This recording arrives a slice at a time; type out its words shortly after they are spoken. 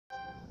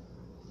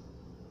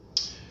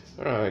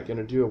Alright,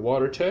 gonna do a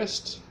water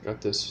test.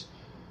 Got this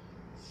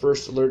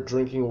First Alert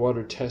drinking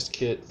water test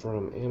kit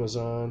from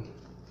Amazon.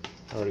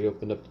 Already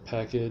opened up the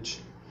package.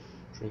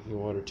 Drinking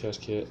water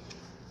test kit.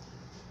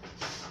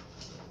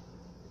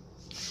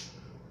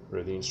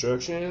 Read the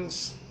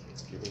instructions.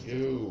 Let's give it a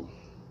go.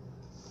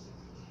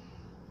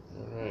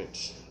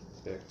 Alright,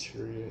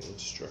 bacteria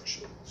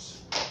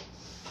instructions.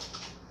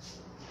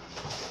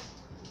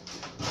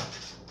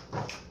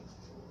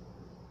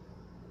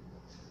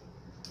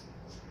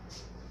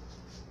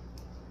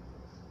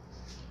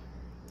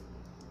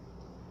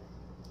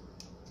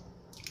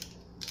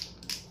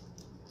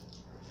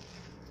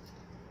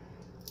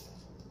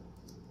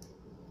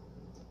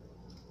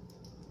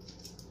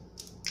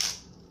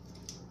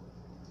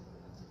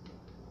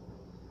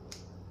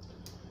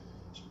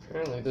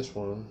 Apparently this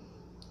one,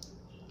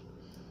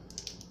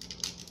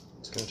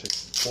 it's going to take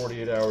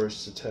 48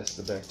 hours to test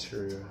the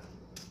bacteria.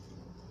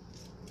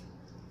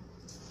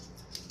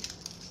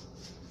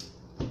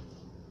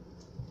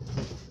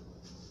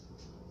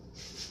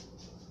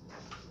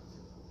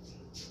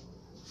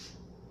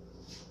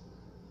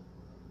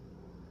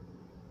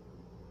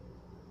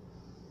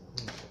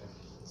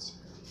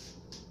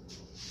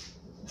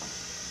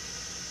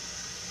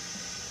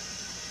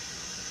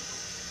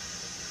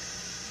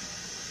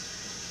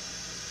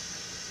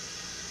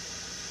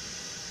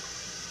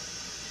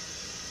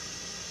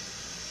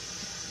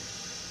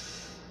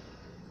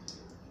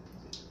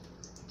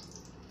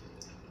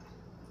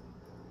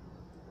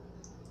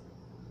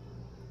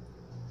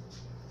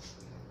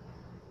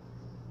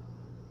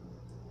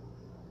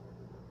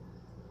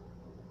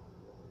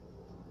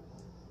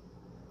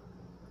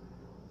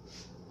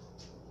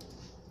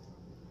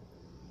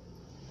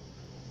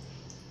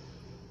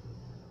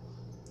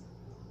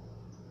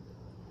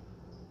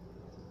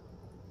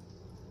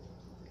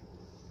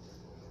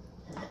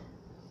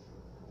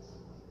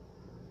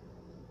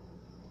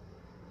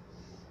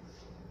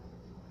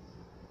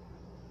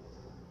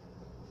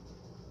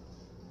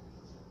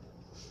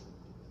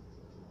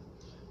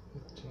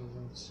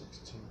 Fifteen,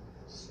 16,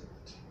 17,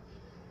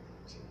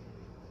 18,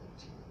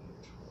 19,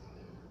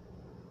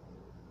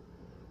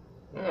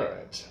 20. All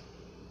right.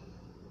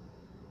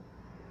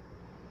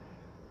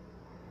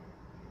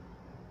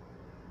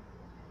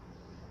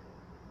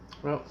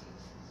 Well,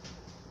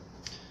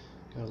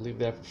 gotta leave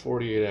that for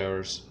 48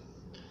 hours.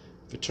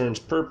 If it turns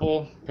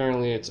purple,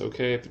 apparently it's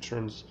okay. If it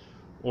turns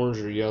orange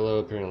or yellow,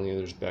 apparently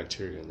there's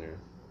bacteria in there.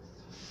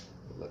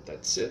 Let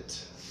that sit.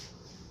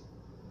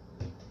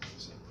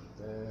 So put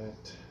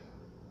that.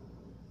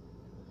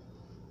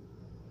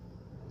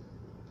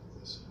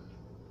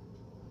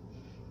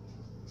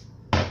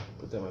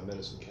 Put that in my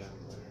medicine cabinet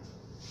later.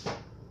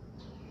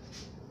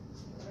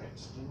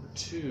 Alright, number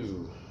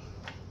 2.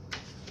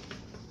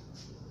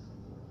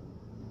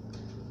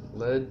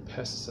 Lead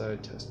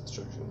pesticide test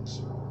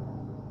instructions.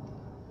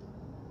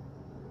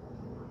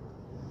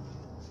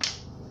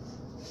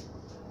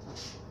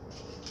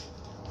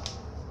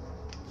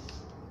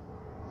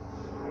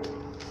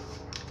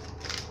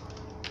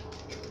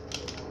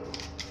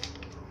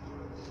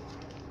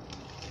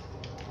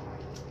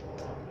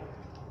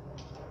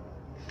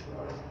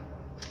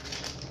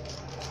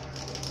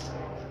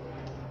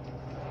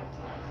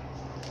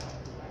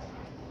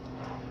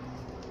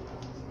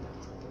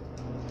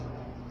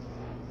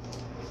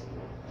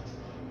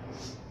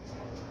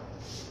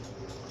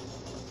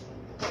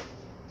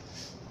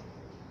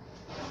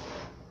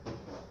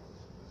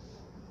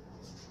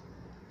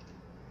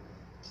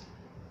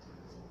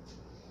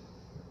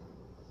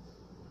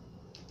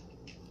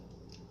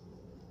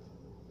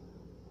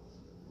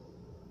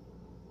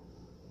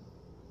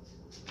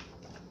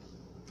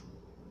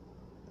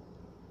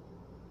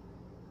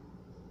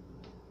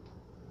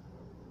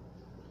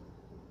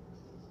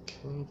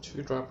 Okay,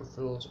 2 dropper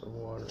fills of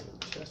water in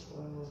the test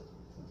well.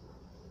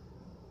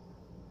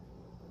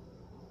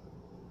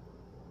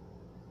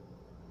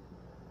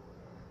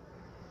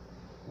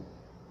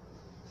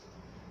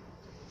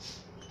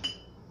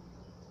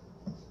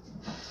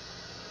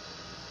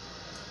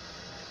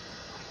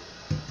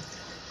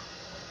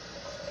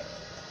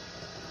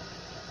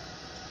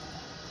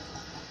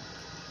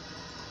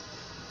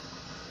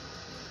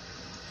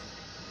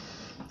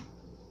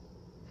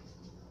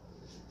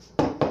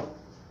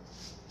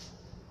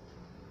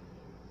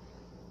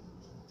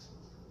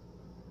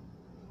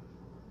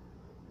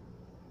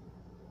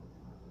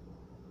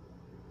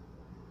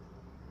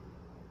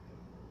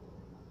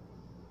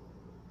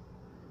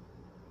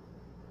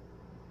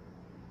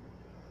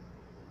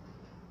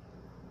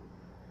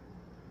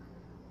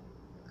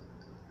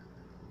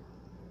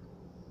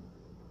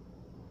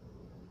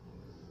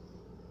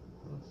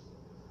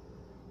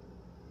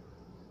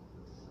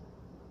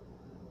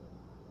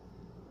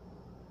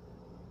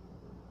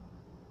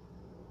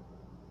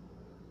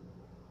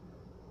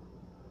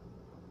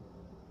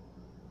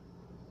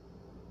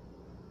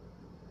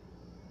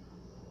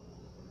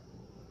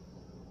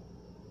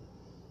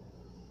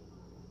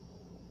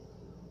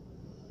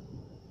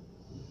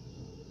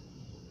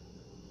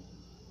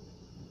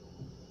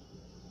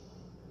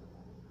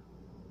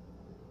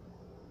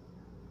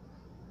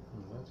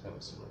 kind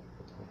of seem like I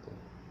put the whole thing.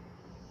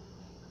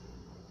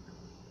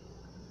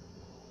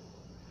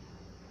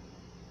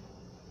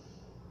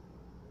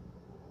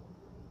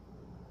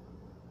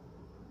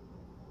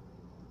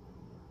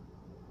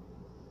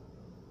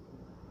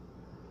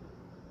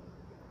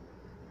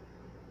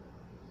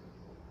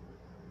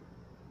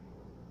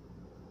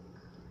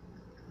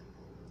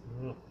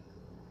 Well,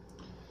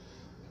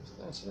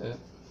 that's it.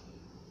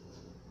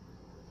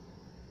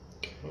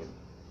 Okay.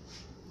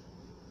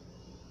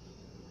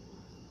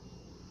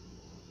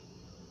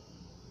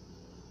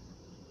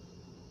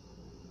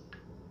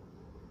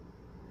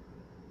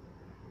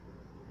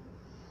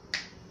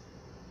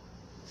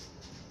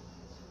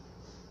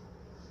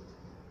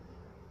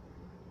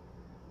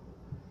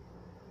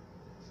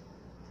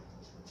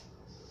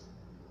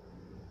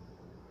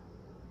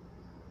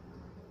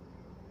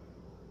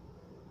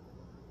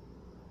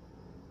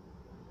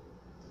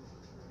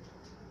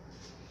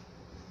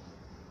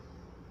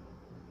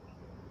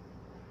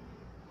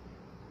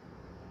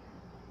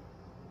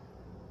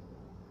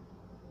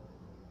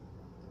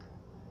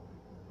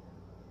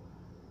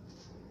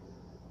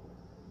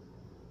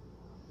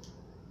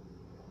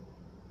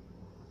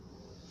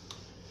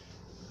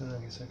 I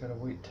guess I gotta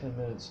wait 10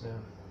 minutes now.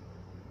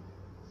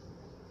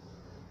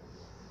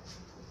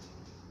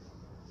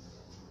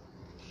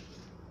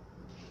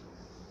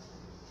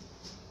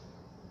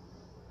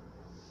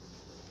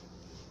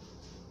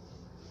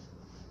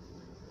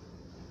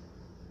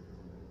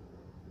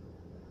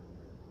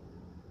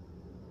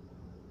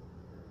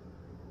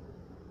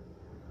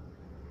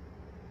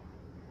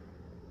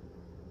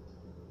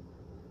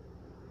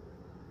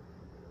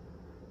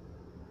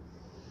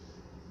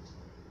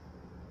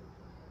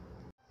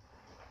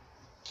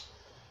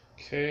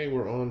 Okay,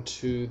 we're on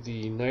to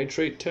the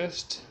nitrate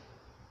test.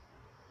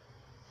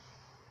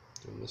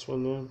 And this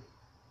one now.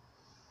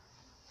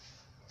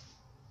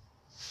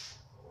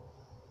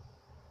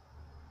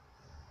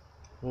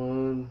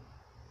 One,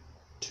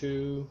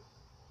 two.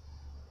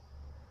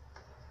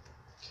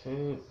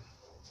 Okay.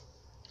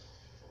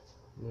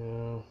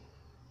 Now,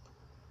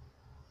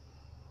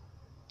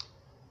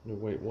 I'm gonna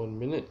wait 1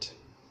 minute.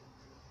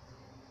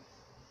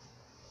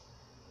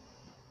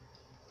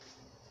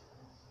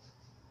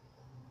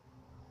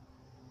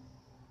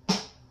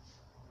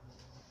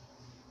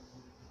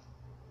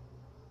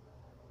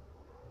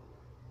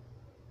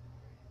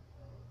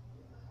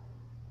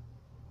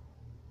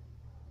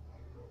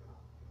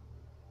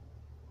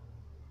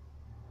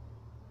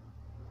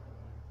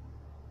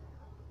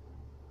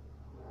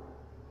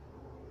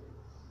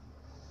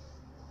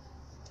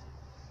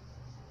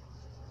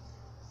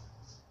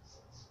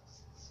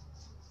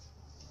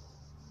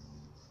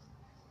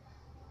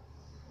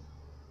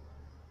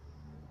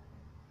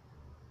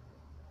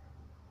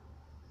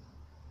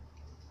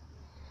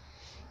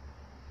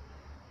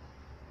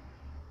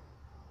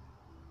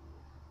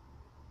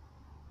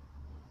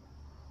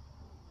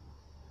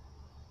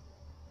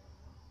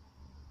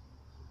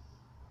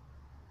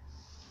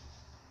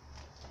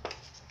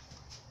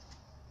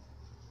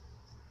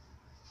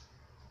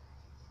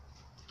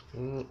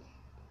 This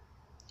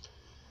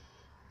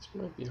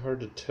might be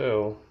hard to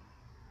tell,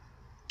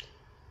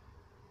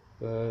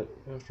 but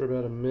after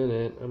about a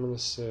minute, I'm going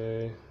to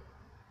say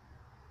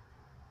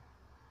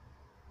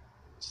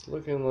it's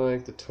looking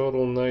like the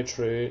total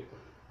nitrate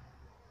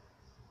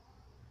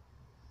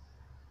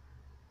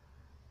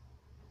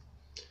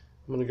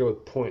I'm going to go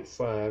with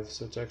 0.5,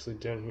 so it's actually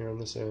down here on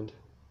this end,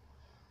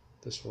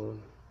 this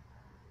one.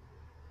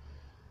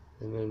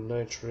 And then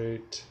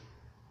nitrate.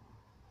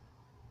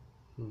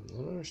 I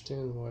don't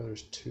understand why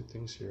there's two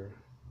things here.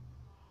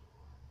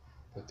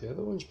 But the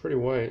other one's pretty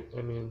white.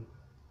 I mean,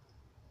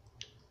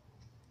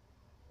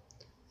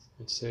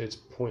 let's say it's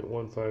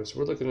 0.15. So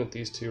we're looking at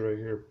these two right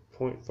here,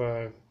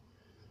 0.5,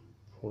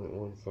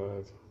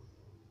 0.15.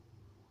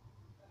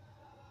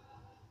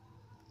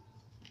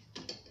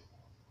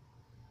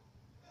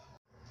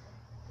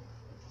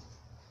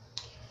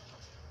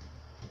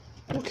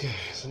 Okay,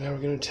 so now we're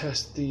going to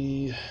test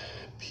the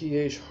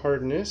pH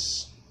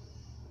hardness.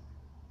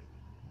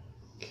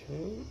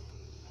 Okay.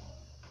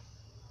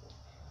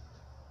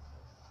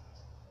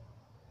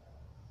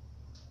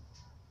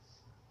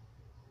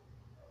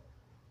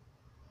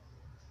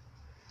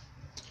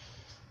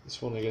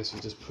 This one I guess you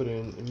just put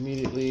in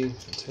immediately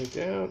and take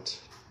out.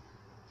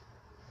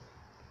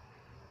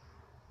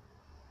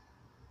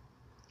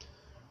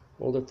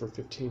 Hold it for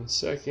 15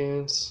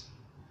 seconds.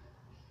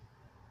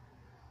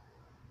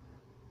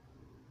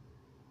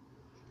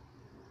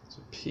 So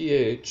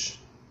pH.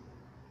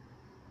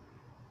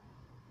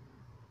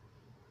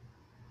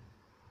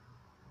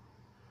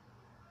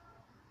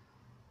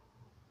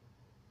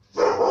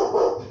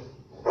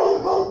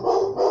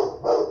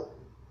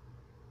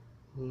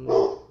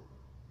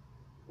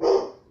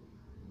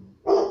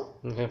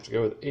 I'm gonna have to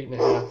go with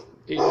 8.5.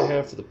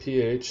 8.5 for the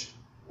pH.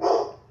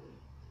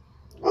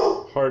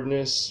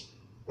 Hardness.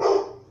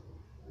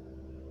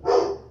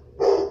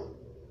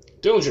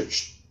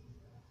 Dillinger.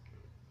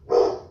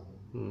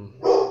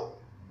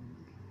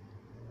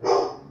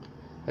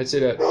 I'd say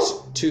that's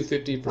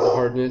 250 for the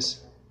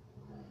hardness.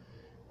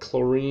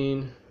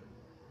 Chlorine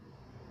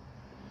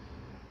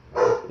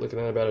looking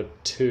at about a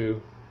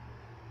 2.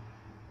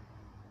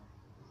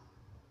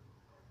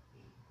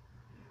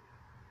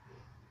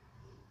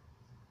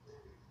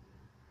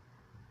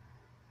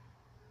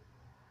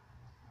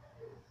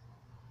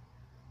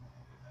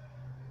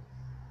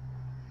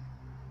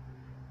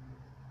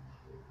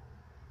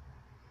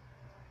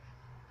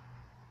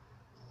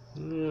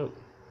 Yep.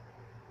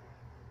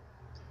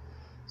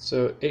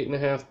 So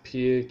 8.5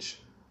 pH.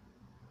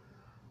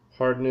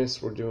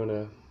 Hardness, we're doing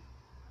a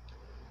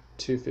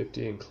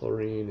 250, and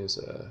chlorine is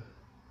a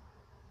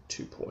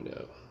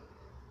 2.0.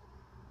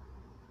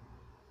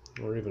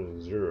 Or even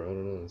a 0, I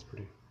don't know, it's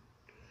pretty,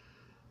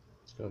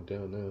 it's gone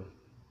down now.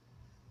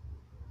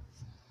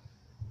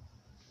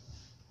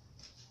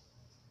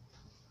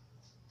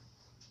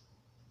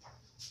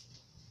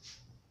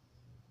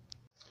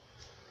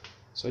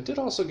 So I did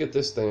also get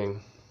this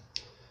thing.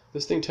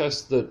 This thing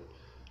tests the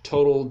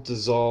total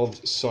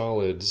dissolved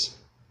solids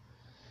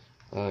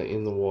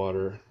in the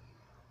water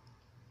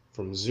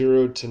from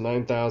 0 to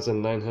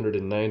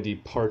 9,990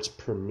 parts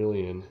per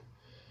million.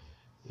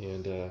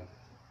 And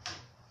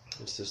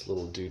it's this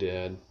little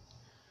doodad.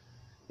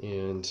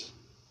 And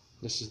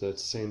this is that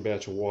same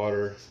batch of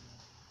water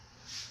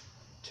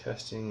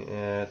testing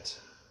at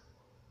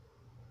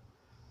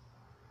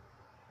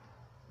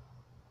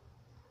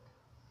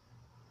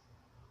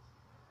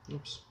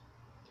oops.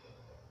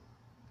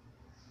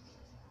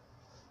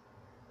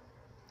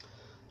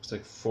 Looks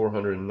like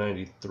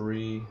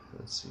 493.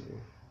 Let's see here.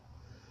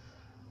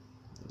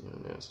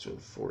 Now it's doing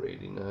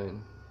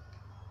 489.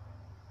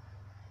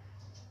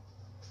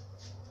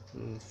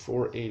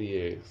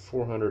 488.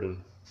 400 and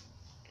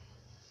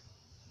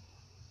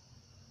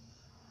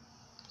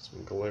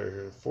some glare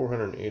here.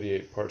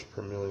 488 parts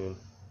per million.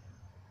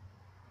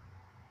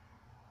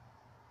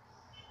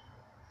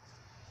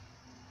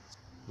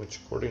 Which,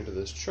 according to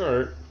this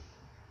chart,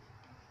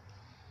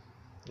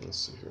 let's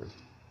see here.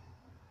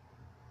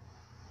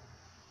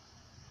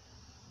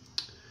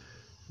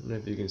 I don't know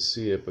if you can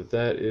see it, but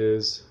that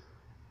is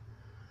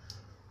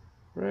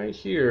right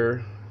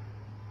here.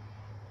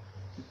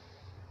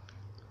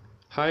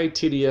 High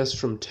TDS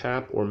from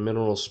tap or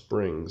mineral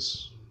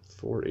springs,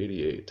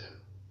 488.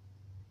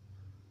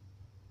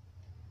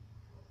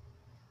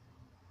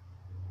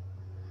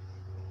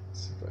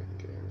 Let's see if I can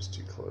get here. It's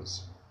too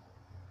close.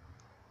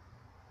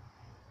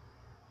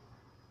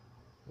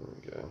 There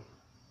we go.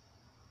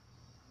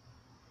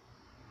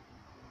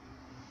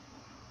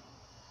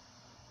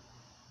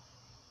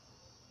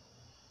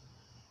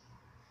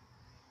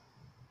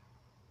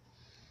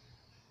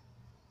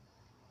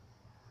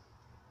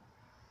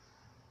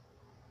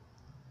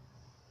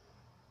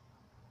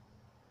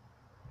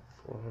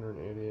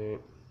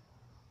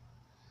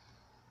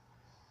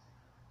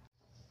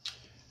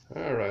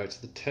 Alright,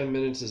 so the 10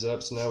 minutes is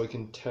up, so now we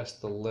can test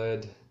the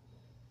lead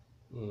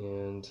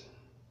and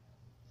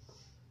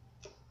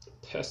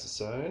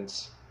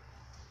pesticides.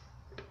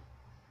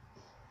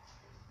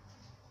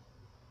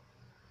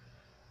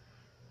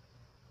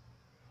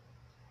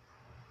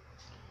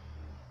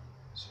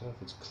 So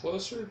if it's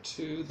closer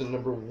to the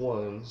number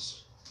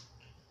 1s,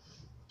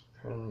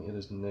 apparently it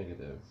is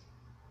negative.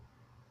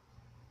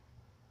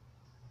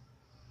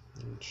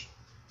 Let's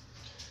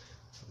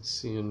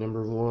see a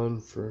number 1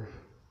 for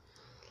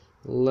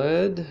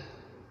lead.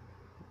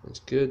 That's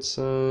good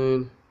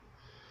sign.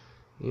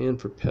 And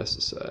for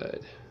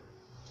pesticide.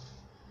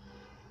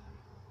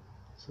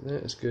 So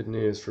that is good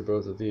news for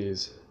both of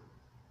these.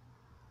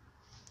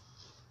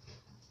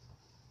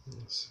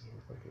 Let's see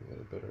if I can get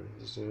a better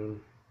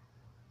zoom.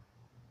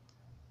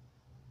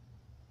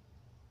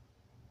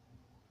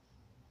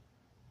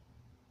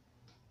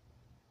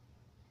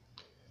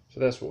 So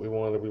that's what we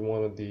wanted. We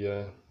wanted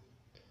the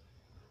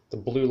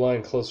blue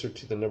line closer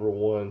to the number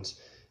 1s.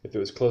 If it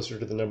was closer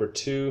to the number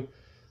 2,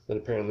 then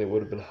apparently it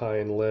would have been high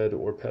in lead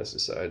or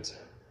pesticides.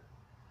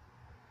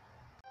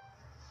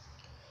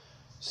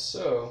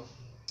 So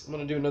I'm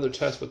going to do another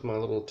test with my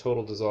little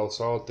total dissolved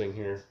solid thing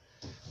here.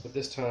 But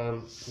this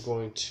time I'm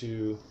going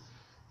to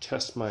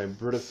test my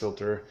Brita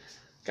filter.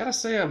 Gotta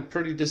say I'm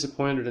pretty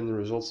disappointed in the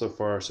results so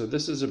far. So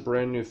this is a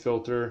brand new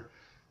filter.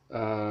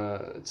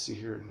 Let's see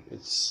here.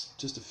 It's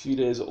just a few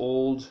days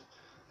old.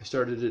 I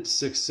started at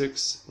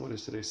 6.6. What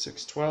is today?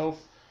 6.12.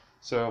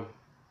 So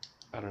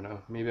I don't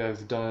know. Maybe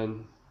I've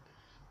done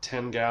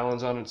 10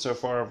 gallons on it so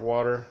far of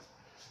water.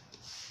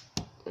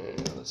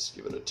 And let's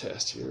give it a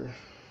test here.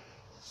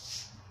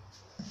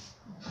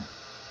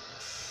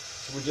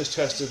 So we just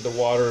tested the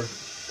water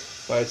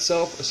by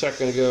itself a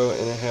second ago,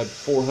 and it had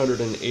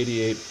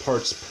 488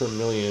 parts per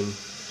million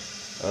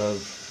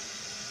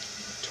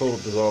of total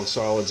dissolved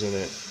solids in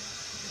it.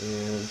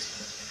 And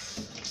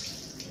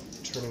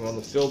turning on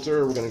the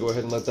filter, we're going to go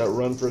ahead and let that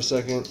run for a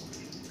second.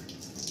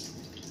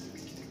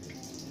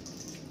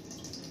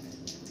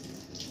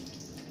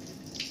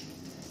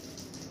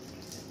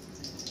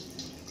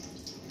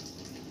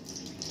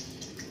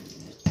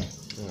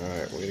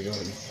 Alright, we're going to go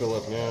ahead and fill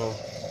up now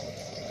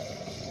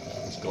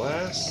this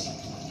glass.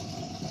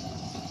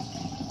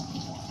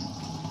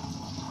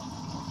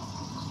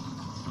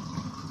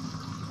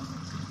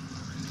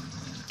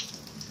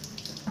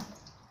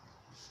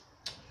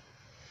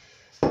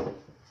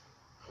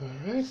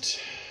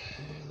 right,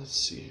 let's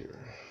see here.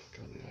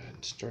 Go ahead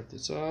and start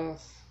this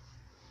off.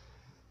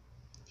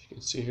 You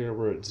can see here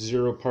we're at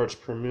 0 parts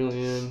per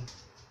million.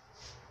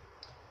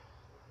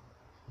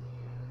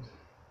 And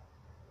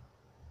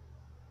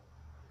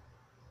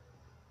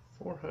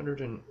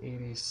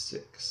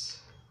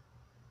 486.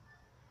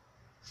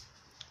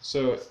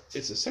 So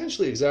it's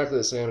essentially exactly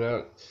the same.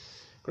 Now,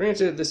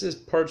 granted, this is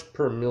parts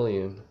per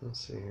million.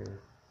 Let's see here.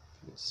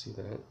 You can see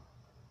that.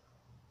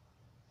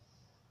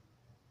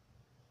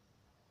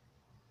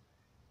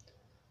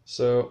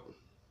 So,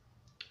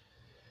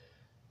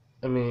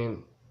 I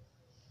mean,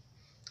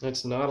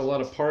 that's not a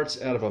lot of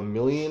parts out of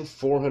 1,000,000.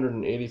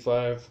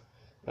 485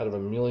 out of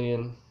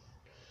 1,000,000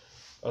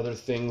 other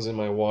things in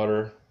my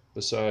water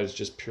besides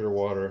just pure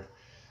water.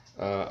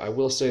 I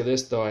will say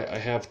this, though, I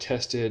have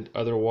tested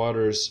other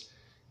waters,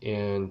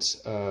 and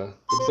the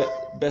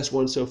best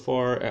one so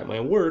far at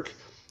my work,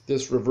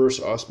 this reverse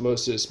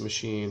osmosis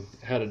machine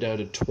had it down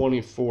to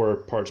 24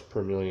 parts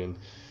per million,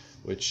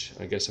 which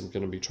I guess I'm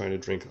going to be trying to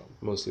drink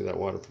mostly that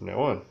water from now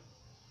on.